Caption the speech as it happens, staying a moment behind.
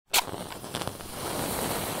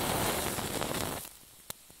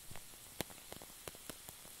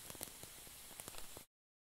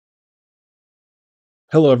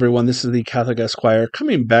Hello, everyone. This is the Catholic Esquire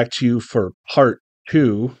coming back to you for part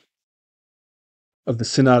 2 of the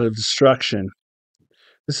Synod of Destruction.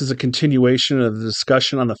 This is a continuation of the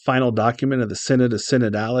discussion on the final document of the Synod of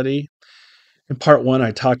Synodality. In part 1,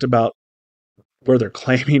 I talked about where they're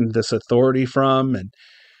claiming this authority from and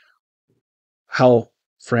how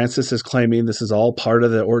Francis is claiming this is all part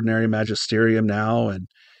of the ordinary magisterium now, and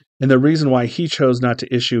the reason why he chose not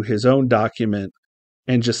to issue his own document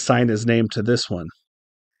and just sign his name to this one.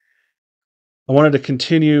 I wanted to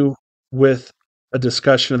continue with a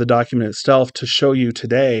discussion of the document itself to show you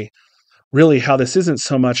today really how this isn't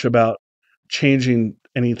so much about changing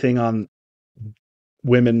anything on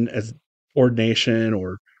women as ordination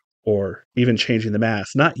or even changing the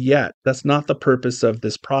mass. Not yet. That's not the purpose of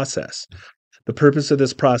this process. The purpose of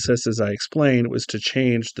this process, as I explained, was to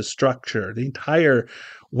change the structure, the entire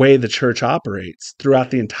way the church operates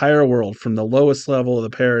throughout the entire world, from the lowest level of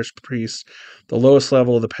the parish priest, the lowest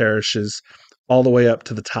level of the parishes, all the way up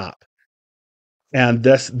to the top. And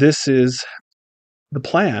this is the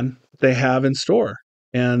plan they have in store,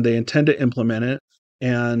 and they intend to implement it.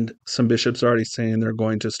 And some bishops are already saying they're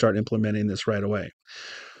going to start implementing this right away.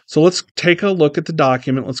 So let's take a look at the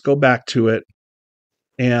document. Let's go back to it,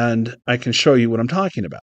 and I can show you what I'm talking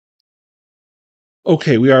about.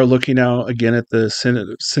 Okay, we are looking now again at the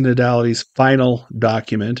Synodality's final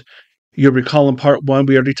document. You'll recall in part 1,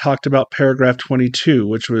 we already talked about paragraph 22,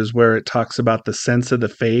 which was where it talks about the sense of the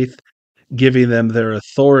faith, giving them their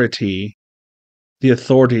authority, the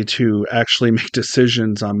authority to actually make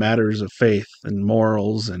decisions on matters of faith and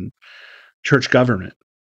morals and church government.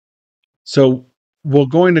 So we're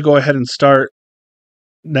going to go ahead and start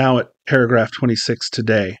now at paragraph 26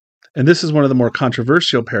 today. And this is one of the more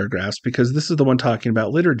controversial paragraphs because this is the one talking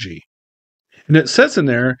about liturgy. And it says in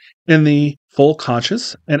there, in the full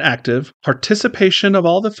conscious and active participation of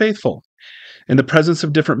all the faithful, in the presence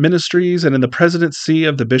of different ministries and in the presidency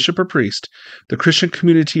of the bishop or priest, the Christian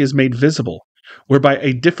community is made visible, whereby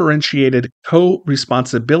a differentiated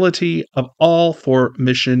co-responsibility of all for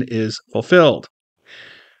mission is fulfilled.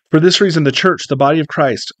 For this reason, the Church, the body of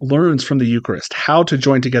Christ, learns from the Eucharist how to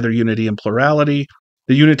join together unity and plurality,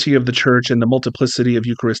 the unity of the Church and the multiplicity of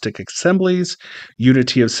Eucharistic assemblies,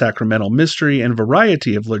 unity of sacramental mystery and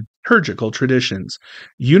variety of liturgical traditions,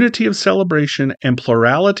 unity of celebration and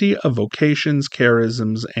plurality of vocations,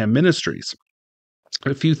 charisms, and ministries.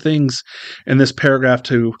 A few things in this paragraph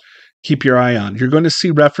to keep your eye on. You're going to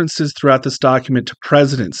see references throughout this document to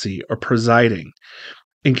presidency or presiding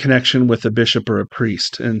in connection with a bishop or a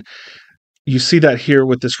priest. And you see that here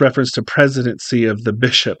with this reference to presidency of the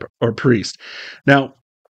bishop or priest. Now,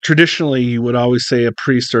 traditionally, you would always say a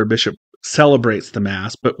priest or a bishop celebrates the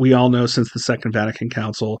Mass, but we all know since the Second Vatican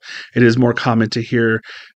Council, it is more common to hear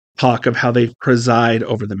talk of how they preside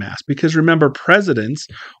over the Mass. Because remember, presidents,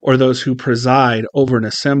 or those who preside over an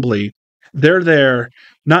assembly, they're there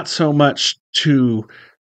not so much to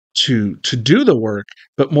do the work,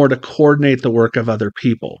 but more to coordinate the work of other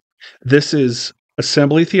people. This is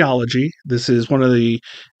assembly theology. This is one of the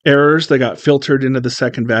errors that got filtered into the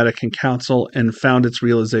Second Vatican Council and found its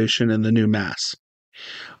realization in the new Mass.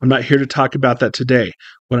 I'm not here to talk about that today.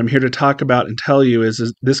 What I'm here to talk about and tell you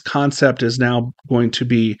is this concept is now going to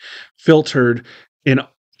be filtered in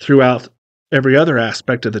throughout every other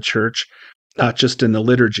aspect of the church, not just in the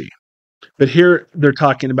liturgy. But here they're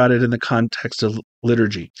talking about it in the context of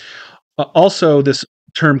liturgy. Also, this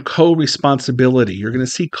term co-responsibility, you're going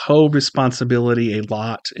to see co-responsibility a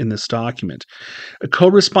lot in this document. A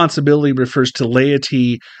co-responsibility refers to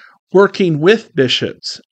laity working with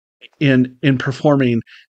bishops in performing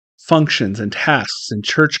functions and tasks in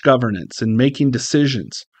church governance and making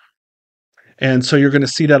decisions. And so you're going to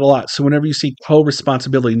see that a lot. So whenever you see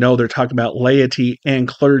co-responsibility, no, they're talking about laity and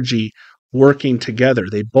clergy working together.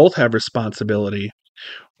 They both have responsibility,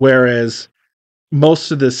 whereas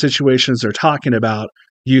most of the situations they're talking about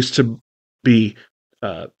used to be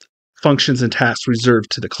functions and tasks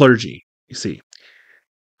reserved to the clergy, you see.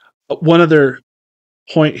 One other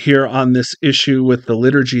point here on this issue with the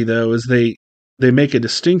liturgy, though, is they make a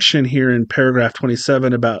distinction here in paragraph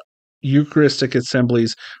 27 about Eucharistic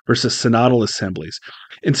assemblies versus synodal assemblies.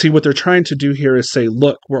 And see, what they're trying to do here is say,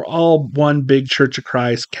 look, we're all one big Church of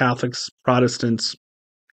Christ, Catholics, Protestants,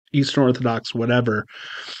 Eastern Orthodox, whatever.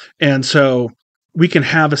 And so we can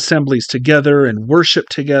have assemblies together and worship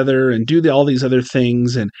together and do all these other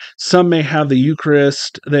things. And some may have the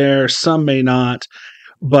Eucharist there, some may not.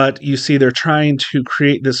 But you see, they're trying to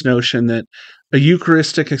create this notion that a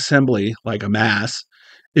Eucharistic assembly, like a Mass,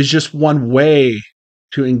 is just one way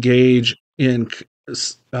to engage in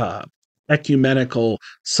ecumenical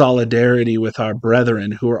solidarity with our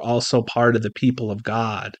brethren who are also part of the people of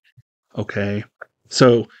God. Okay.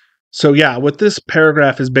 So yeah, what this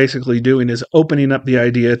paragraph is basically doing is opening up the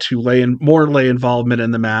idea to more lay involvement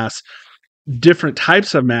in the Mass, different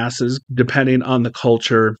types of Masses depending on the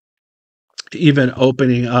culture, even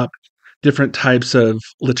opening up different types of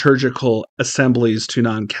liturgical assemblies to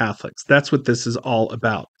non-Catholics. That's what this is all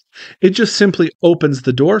about. It just simply opens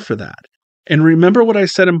the door for that. And remember what I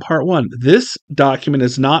said in part one. This document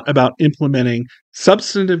is not about implementing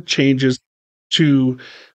substantive changes to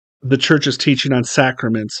the church's teaching on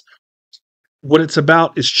sacraments. What it's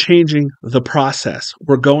about is changing the process.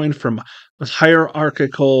 We're going from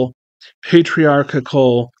hierarchical,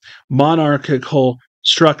 patriarchal, monarchical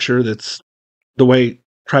structure that's the way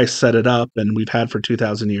Christ set it up and we've had for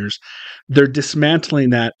 2,000 years. They're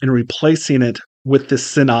dismantling that and replacing it with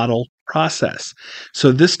this synodal process.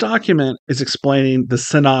 So this document is explaining the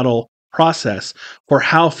synodal process for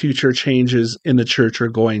how future changes in the church are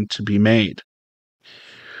going to be made.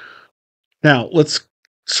 Now, let's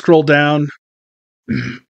scroll down.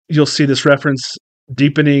 You'll see this reference: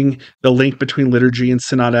 deepening the link between liturgy and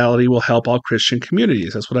synodality will help all Christian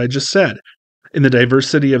communities. That's what I just said. In the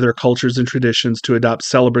diversity of their cultures and traditions, to adopt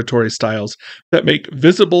celebratory styles that make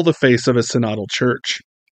visible the face of a synodal church.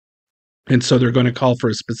 And so they're going to call for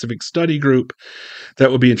a specific study group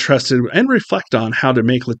that will be entrusted and reflect on how to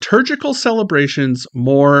make liturgical celebrations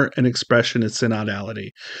more an expression of synodality.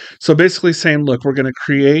 So basically saying, look, we're going to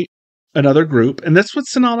create another group. And that's what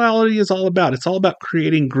synodality is all about. It's all about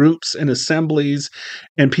creating groups and assemblies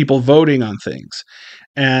and people voting on things.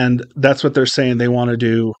 And that's what they're saying they want to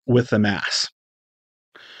do with the Mass.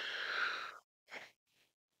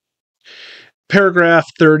 Paragraph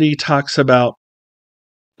 30 talks about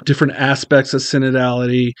different aspects of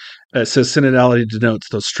synodality. It says synodality denotes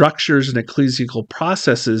those structures and ecclesiastical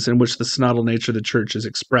processes in which the synodal nature of the church is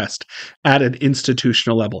expressed at an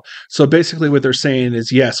institutional level. So basically what they're saying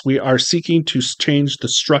is, yes, we are seeking to change the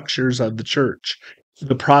structures of the church,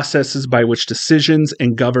 the processes by which decisions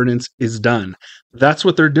and governance is done. That's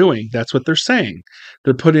what they're doing. That's what they're saying.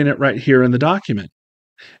 They're putting it right here in the document.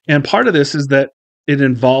 And part of this is that it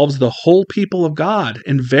involves the whole people of God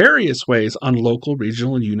in various ways on local,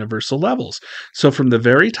 regional, and universal levels. So from the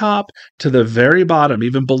very top to the very bottom,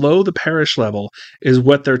 even below the parish level, is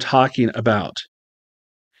what they're talking about.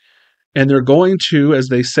 And they're going to, as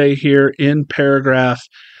they say here in paragraph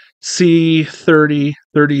C30,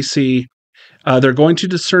 30C, they're going to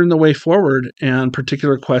discern the way forward and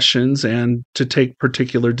particular questions and to take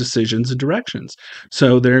particular decisions and directions.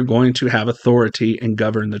 So they're going to have authority and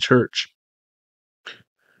govern the church.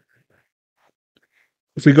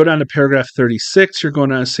 If we go down to paragraph 36, you're going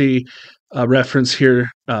to see a reference here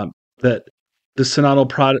that the synodal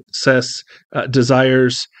process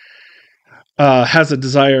has a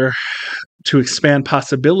desire to expand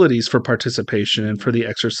possibilities for participation and for the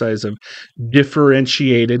exercise of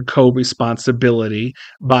differentiated co-responsibility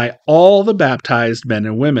by all the baptized men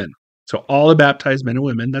and women. So all the baptized men and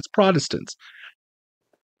women, that's Protestants.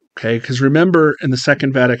 Okay, because remember in the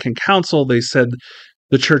Second Vatican Council, they said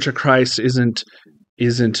the Church of Christ isn't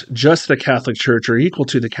just the Catholic Church or equal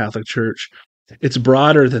to the Catholic Church. It's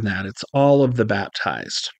broader than that. It's all of the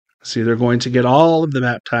baptized. See, they're going to get all of the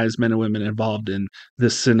baptized men and women involved in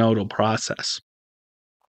this synodal process.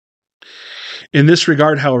 In this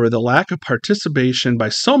regard, however, the lack of participation by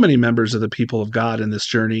so many members of the people of God in this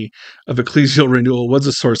journey of ecclesial renewal was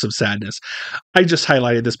a source of sadness. I just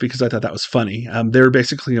highlighted this because I thought that was funny. They were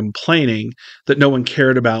basically complaining that no one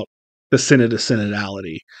cared about the synod of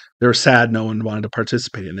synodality. They were sad no one wanted to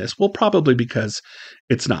participate in this. Well, probably because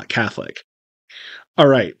it's not Catholic. All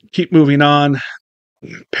right, keep moving on.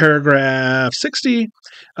 Paragraph 60,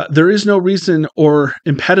 there is no reason or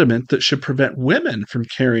impediment that should prevent women from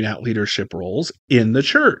carrying out leadership roles in the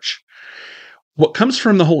church. What comes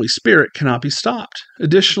from the Holy Spirit cannot be stopped.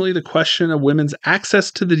 Additionally, the question of women's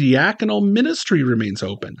access to the diaconal ministry remains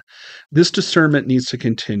open. This discernment needs to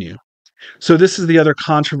continue. So this is the other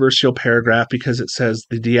controversial paragraph because it says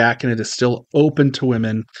the diaconate is still open to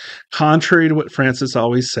women, contrary to what Francis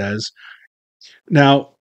always says.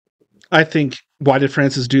 Now, I think, why did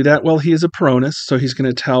Francis do that? Well, he is a Peronist, so he's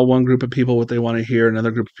going to tell one group of people what they want to hear,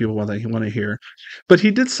 another group of people what they want to hear. But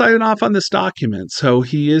he did sign off on this document, so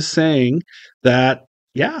he is saying that,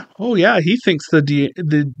 he thinks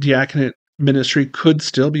the diaconate ministry could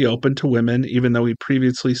still be open to women, even though he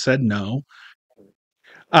previously said no.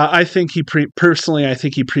 I think he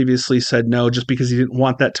previously said no just because he didn't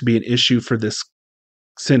want that to be an issue for this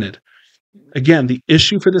synod. Again, the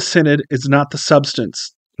issue for the synod is not the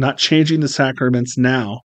substance, not changing the sacraments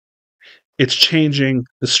now. It's changing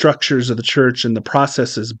the structures of the church and the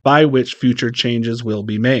processes by which future changes will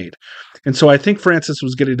be made. And so I think Francis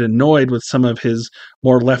was getting annoyed with some of his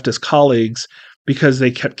more leftist colleagues because they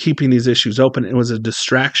kept keeping these issues open. It was a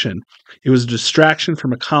distraction. It was a distraction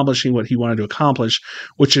from accomplishing what he wanted to accomplish,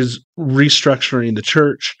 which is restructuring the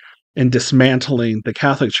church and dismantling the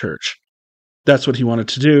Catholic Church. That's what he wanted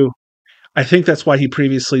to do. I think that's why he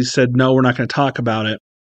previously said, no, we're not going to talk about it.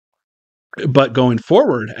 But going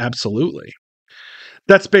forward, absolutely.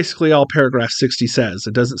 That's basically all paragraph 60 says.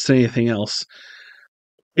 It doesn't say anything else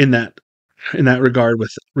in that regard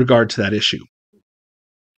with regard to that issue.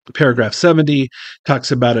 Paragraph 70 talks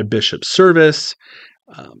about a bishop's service,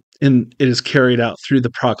 and it is carried out through the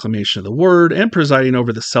proclamation of the word and presiding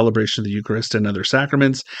over the celebration of the Eucharist and other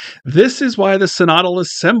sacraments. This is why the Synodal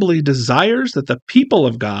Assembly desires that the people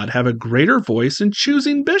of God have a greater voice in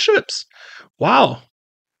choosing bishops. Wow.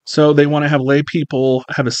 So they want to have lay people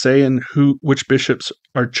have a say in which bishops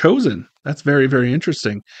are chosen. That's very, very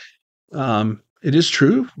interesting. It is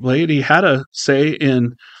true. Laity had a say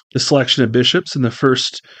in the selection of bishops in the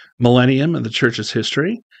first millennium of the church's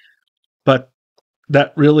history, but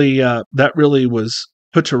that really was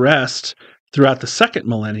put to rest throughout the second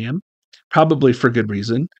millennium, probably for good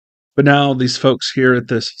reason. But now these folks here at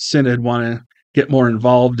this synod want to get more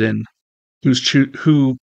involved in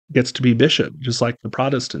who gets to be bishop, just like the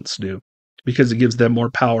Protestants do, because it gives them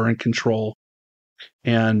more power and control.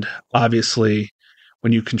 And obviously,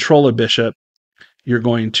 when you control a bishop, you're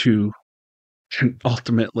going to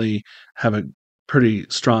ultimately have a pretty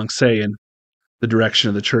strong say in the direction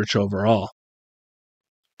of the church overall.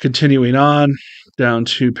 Continuing on down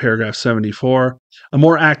to paragraph 74, a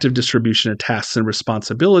more active distribution of tasks and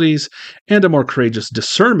responsibilities and a more courageous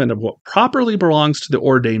discernment of what properly belongs to the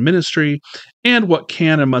ordained ministry and what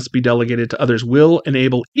can and must be delegated to others will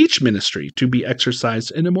enable each ministry to be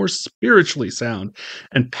exercised in a more spiritually sound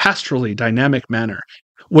and pastorally dynamic manner.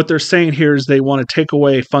 What they're saying here is they want to take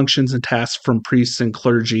away functions and tasks from priests and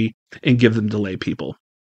clergy and give them to lay people,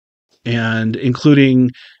 and including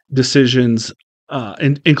decisions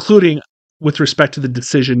including with respect to the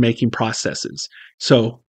decision-making processes.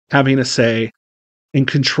 So having a say and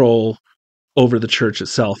control over the church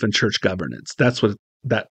itself and church governance. That's what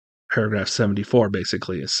that paragraph 74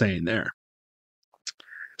 basically is saying there.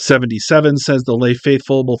 77 says the lay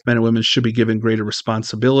faithful, both men and women, should be given greater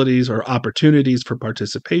responsibilities or opportunities for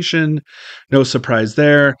participation. No surprise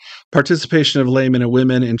there. Participation of laymen and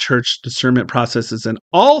women in church discernment processes in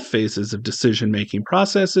all phases of decision-making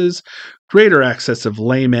processes. Greater access of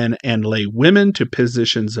laymen and lay women to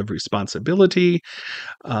positions of responsibility.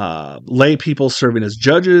 Lay people serving as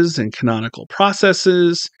judges in canonical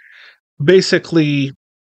processes. Basically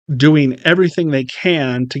doing everything they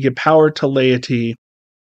can to give power to laity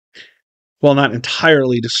while not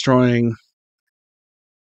entirely destroying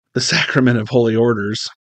the sacrament of holy orders.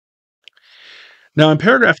 Now, in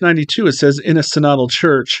paragraph 92, it says, in a synodal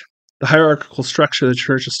church, the hierarchical structure of the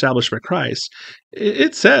church established by Christ,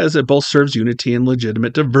 it says it both serves unity and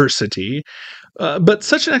legitimate diversity, but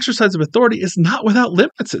such an exercise of authority is not without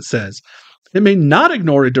limits, it says. It may not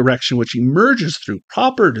ignore a direction which emerges through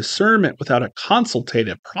proper discernment without a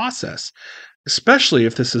consultative process, especially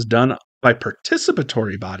if this is done by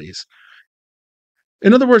participatory bodies.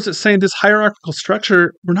 In other words, it's saying this hierarchical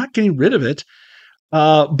structure, we're not getting rid of it,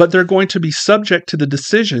 but they're going to be subject to the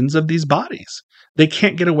decisions of these bodies. They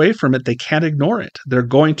can't get away from it. They can't ignore it. They're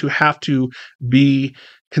going to have to be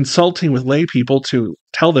consulting with lay people to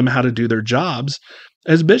tell them how to do their jobs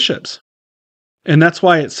as bishops. And that's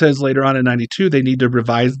why it says later on in 92, they need to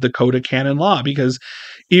revise the Code of Canon Law, because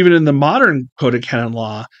even in the modern Code of Canon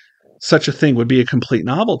Law, such a thing would be a complete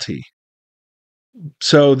novelty.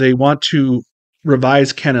 So they want to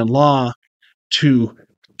revise canon law to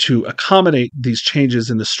accommodate these changes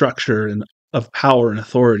in the structure and of power and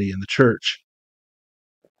authority in the church.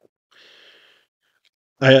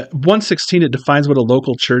 116, it defines what a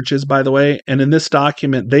local church is, by the way, and in this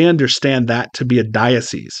document, they understand that to be a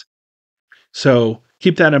diocese. So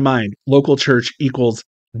keep that in mind. Local church equals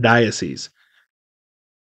diocese.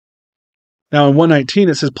 Now, in 119,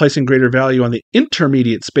 it says placing greater value on the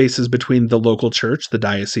intermediate spaces between the local church, the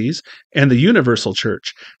diocese, and the universal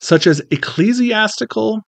church, such as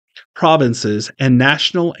ecclesiastical provinces and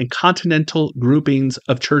national and continental groupings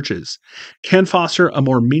of churches, can foster a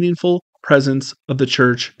more meaningful presence of the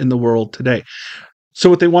church in the world today. So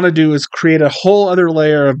what they want to do is create a whole other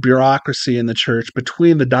layer of bureaucracy in the church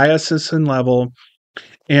between the diocesan level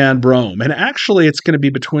and Rome. And actually, it's going to be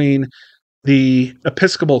between the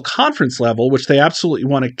Episcopal Conference level, which they absolutely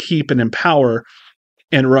want to keep and empower,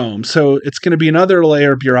 and Rome. So it's going to be another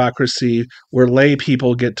layer of bureaucracy where lay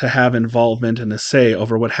people get to have involvement and a say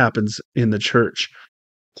over what happens in the church.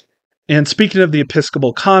 And speaking of the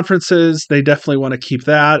Episcopal conferences, they definitely want to keep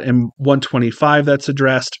that. And 125, that's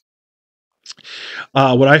addressed.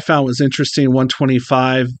 What I found was interesting,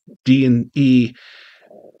 125, D and E,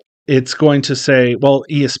 it's going to say, well,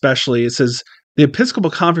 E especially, it says, the Episcopal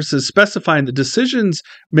conferences specifying the decisions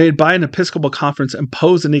made by an Episcopal conference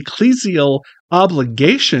impose an ecclesial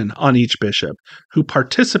obligation on each bishop who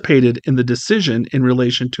participated in the decision in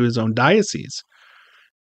relation to his own diocese.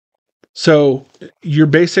 So you're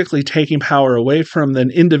basically taking power away from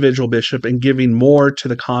an individual bishop and giving more to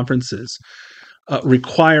the conferences,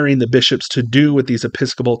 requiring the bishops to do what these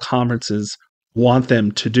Episcopal conferences want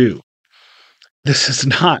them to do. This is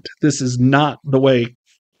not the way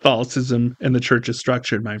Catholicism and the church is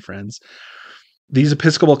structured, my friends. These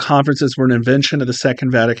Episcopal conferences were an invention of the Second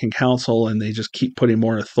Vatican Council, and they just keep putting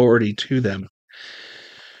more authority to them.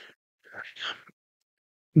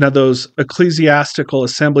 Now, those ecclesiastical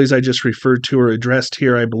assemblies I just referred to are addressed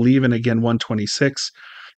here, I believe, in again 126.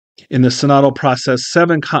 In the synodal process,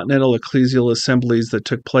 7 continental ecclesial assemblies that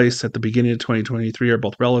took place at the beginning of 2023 are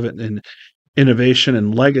both relevant in innovation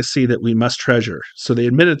and legacy that we must treasure. So they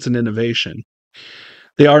admit it's an innovation.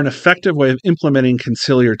 They are an effective way of implementing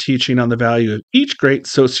conciliar teaching on the value of each great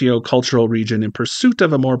socio-cultural region in pursuit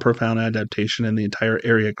of a more profound adaptation in the entire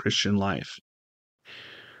area of Christian life.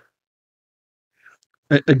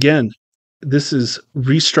 Again, this is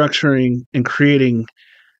restructuring and creating,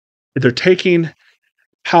 they're taking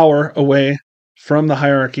power away from the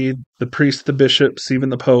hierarchy, the priests, the bishops, even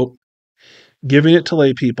the Pope, giving it to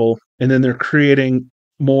lay people, and then they're creating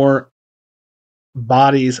more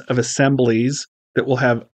bodies of assemblies that will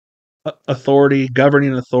have authority,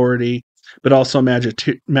 governing authority, but also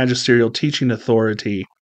magisterial teaching authority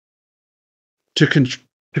to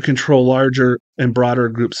control larger and broader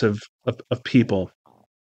groups of people.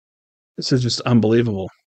 This is just unbelievable.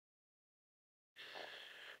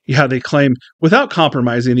 Yeah, they claim, without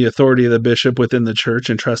compromising the authority of the bishop within the church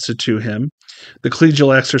entrusted to him, the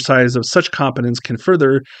collegial exercise of such competence can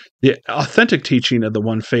further the authentic teaching of the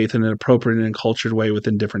one faith in an appropriate and cultured way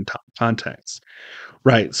within different contexts.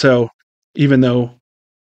 Right. So even though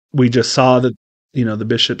we just saw that, the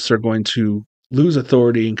bishops are going to lose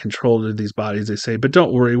authority and control of these bodies, they say, but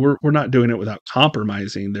don't worry, we're not doing it without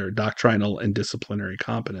compromising their doctrinal and disciplinary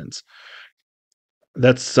competence.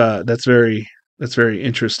 That's very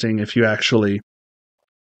interesting if you actually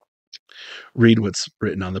read what's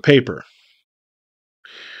written on the paper.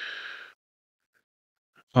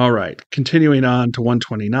 All right, continuing on to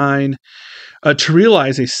 129, to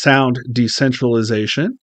realize a sound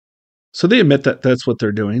decentralization. So they admit that that's what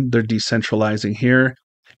they're doing. They're decentralizing here.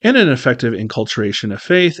 And an effective enculturation of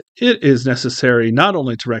faith, it is necessary not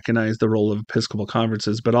only to recognize the role of Episcopal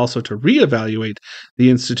conferences, but also to reevaluate the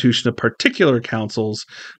institution of particular councils,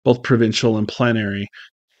 both provincial and plenary.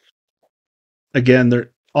 Again,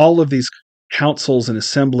 all of these councils and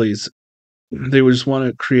assemblies, they would just want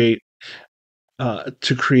to create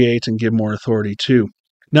and give more authority to.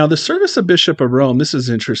 Now, the service of Bishop of Rome, this is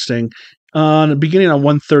interesting. Beginning on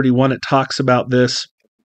 131, it talks about this.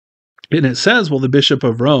 And it says, well, the Bishop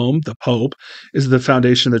of Rome, the Pope, is the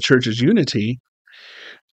foundation of the church's unity.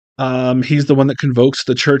 He's the one that convokes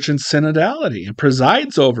the church in synodality and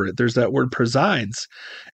presides over it. There's that word presides.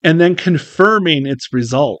 And then confirming its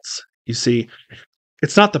results. You see,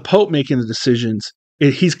 it's not the Pope making the decisions.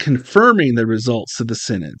 He's confirming the results of the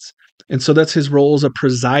synods. And so that's his role as a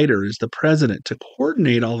presider, as the president, to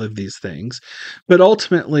coordinate all of these things. But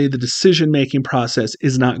ultimately, the decision-making process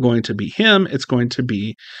is not going to be him. It's going to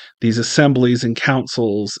be these assemblies and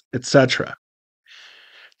councils, etc.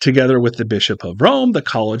 Together with the Bishop of Rome, the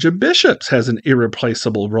College of Bishops has an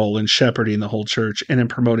irreplaceable role in shepherding the whole church and in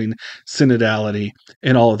promoting synodality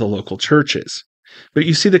in all of the local churches. But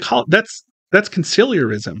you see, that's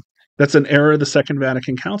conciliarism. That's an error of the Second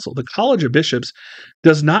Vatican Council. The College of Bishops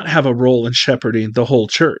does not have a role in shepherding the whole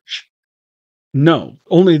church. No,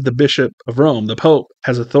 only the Bishop of Rome, the Pope,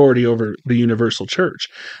 has authority over the universal church.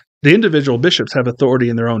 The individual bishops have authority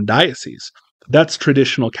in their own diocese. That's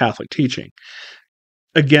traditional Catholic teaching.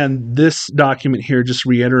 Again, this document here just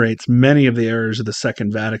reiterates many of the errors of the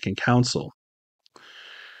Second Vatican Council.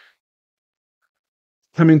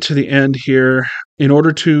 Coming to the end here, in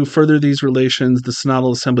order to further these relations, the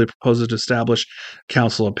Synodal Assembly proposes to establish a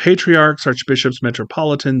Council of Patriarchs, Archbishops,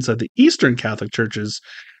 Metropolitans of the Eastern Catholic Churches,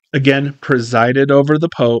 again, presided over the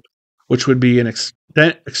Pope, which would be an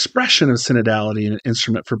expression of synodality and an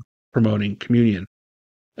instrument for promoting communion.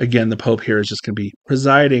 Again, the Pope here is just going to be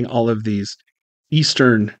presiding all of these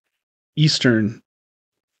Eastern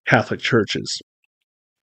Catholic churches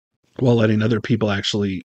while letting other people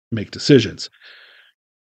actually make decisions.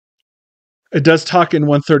 It does talk in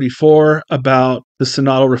 134 about the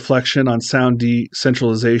synodal reflection on sound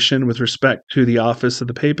decentralization with respect to the office of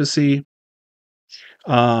the papacy.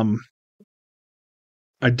 I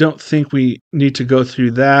don't think we need to go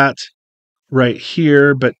through that right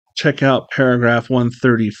here, but check out paragraph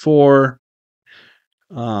 134.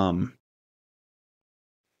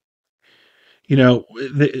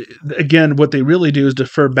 Again, what they really do is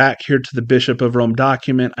defer back here to the Bishop of Rome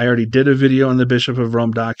document. I already did a video on the Bishop of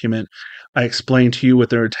Rome document. I explained to you what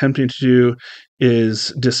they're attempting to do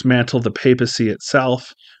is dismantle the papacy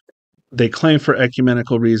itself. They claim for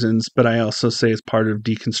ecumenical reasons, but I also say it's part of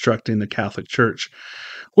deconstructing the Catholic Church,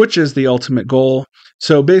 which is the ultimate goal.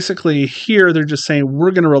 So basically here they're just saying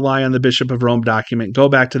we're going to rely on the Bishop of Rome document, go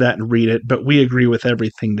back to that and read it, but we agree with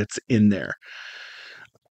everything that's in there.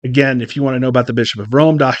 Again, if you want to know about the Bishop of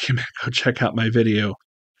Rome document, go check out my video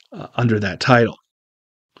under that title.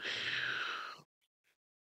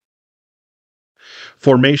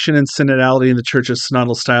 Formation and synodality in the Church's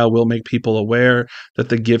synodal style will make people aware that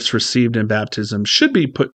the gifts received in baptism should be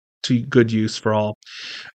put to good use for all.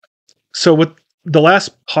 So with the last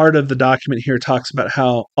part of the document here talks about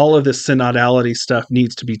how all of this synodality stuff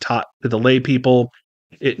needs to be taught to the lay people.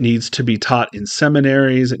 It needs to be taught in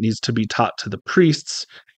seminaries. It needs to be taught to the priests.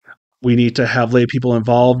 We need to have lay people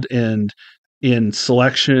involved in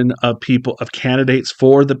selection of candidates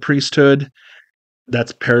for the priesthood.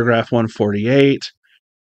 That's paragraph 148.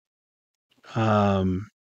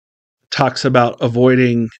 Talks about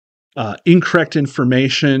avoiding incorrect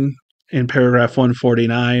information in paragraph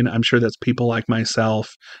 149. I'm sure that's people like myself,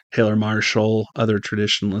 Taylor Marshall, other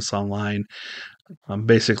traditionalists online.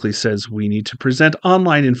 Basically says we need to present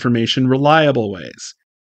online information reliable ways.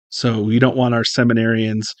 So we don't want our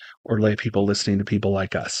seminarians or lay people listening to people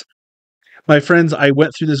like us. My friends, I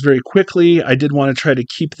went through this very quickly. I did want to try to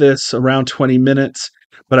keep this around 20 minutes,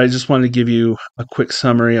 but I just wanted to give you a quick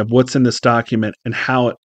summary of what's in this document and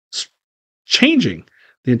how it's changing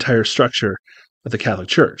the entire structure of the Catholic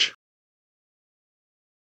Church.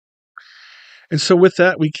 And so with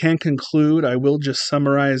that, we can conclude. I will just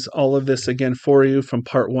summarize all of this again for you from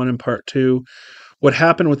part 1 and part 2. What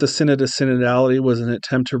happened with the Synod of Synodality was an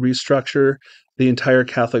attempt to restructure the entire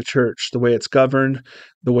Catholic Church, the way it's governed,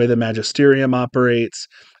 the way the magisterium operates,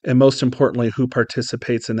 and most importantly, who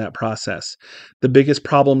participates in that process. The biggest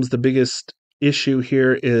problems, the biggest issue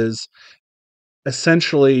here is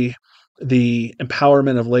essentially the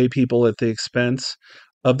empowerment of lay people at the expense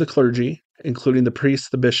of the clergy, including the priests,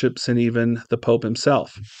 the bishops, and even the Pope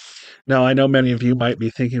himself. Now, I know many of you might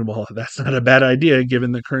be thinking, well, that's not a bad idea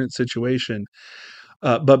given the current situation.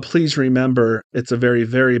 But please remember, it's a very,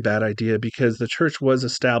 very bad idea because the church was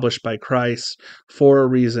established by Christ for a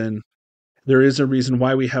reason. There is a reason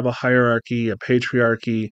why we have a hierarchy, a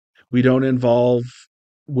patriarchy. We don't involve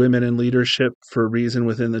women in leadership for a reason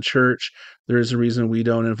within the church. There is a reason we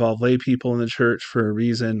don't involve lay people in the church for a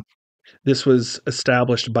reason. This was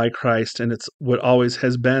established by Christ, and it's what always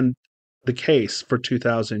has been the case for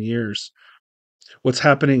 2,000 years. What's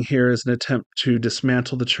happening here is an attempt to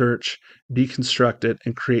dismantle the church, deconstruct it,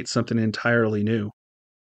 and create something entirely new.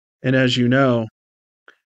 And as you know,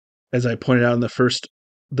 as I pointed out in the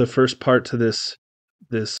first part to this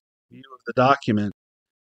view of the document,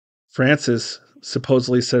 Francis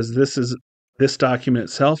supposedly says this document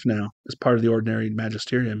itself now is part of the ordinary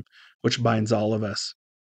magisterium, which binds all of us.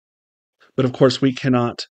 But of course, we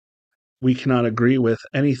cannot agree with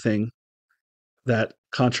anything that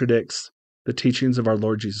contradicts the teachings of our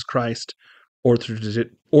Lord Jesus Christ or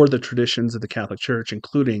the traditions of the Catholic Church,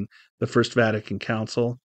 including the First Vatican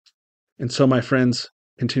Council. And so, my friends,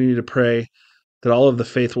 continue to pray that all of the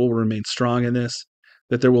faith will remain strong in this,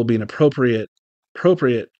 that there will be an appropriate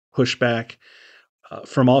pushback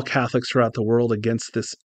from all Catholics throughout the world against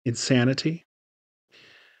this insanity,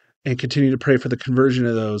 and continue to pray for the conversion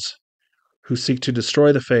of those who seek to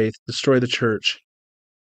destroy the faith, destroy the church,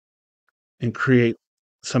 and create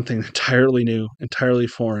something entirely new, entirely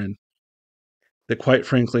foreign, that quite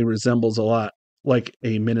frankly resembles a lot like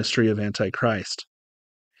a ministry of Antichrist.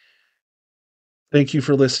 Thank you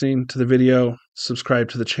for listening to the video. Subscribe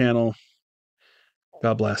to the channel.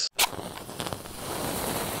 God bless.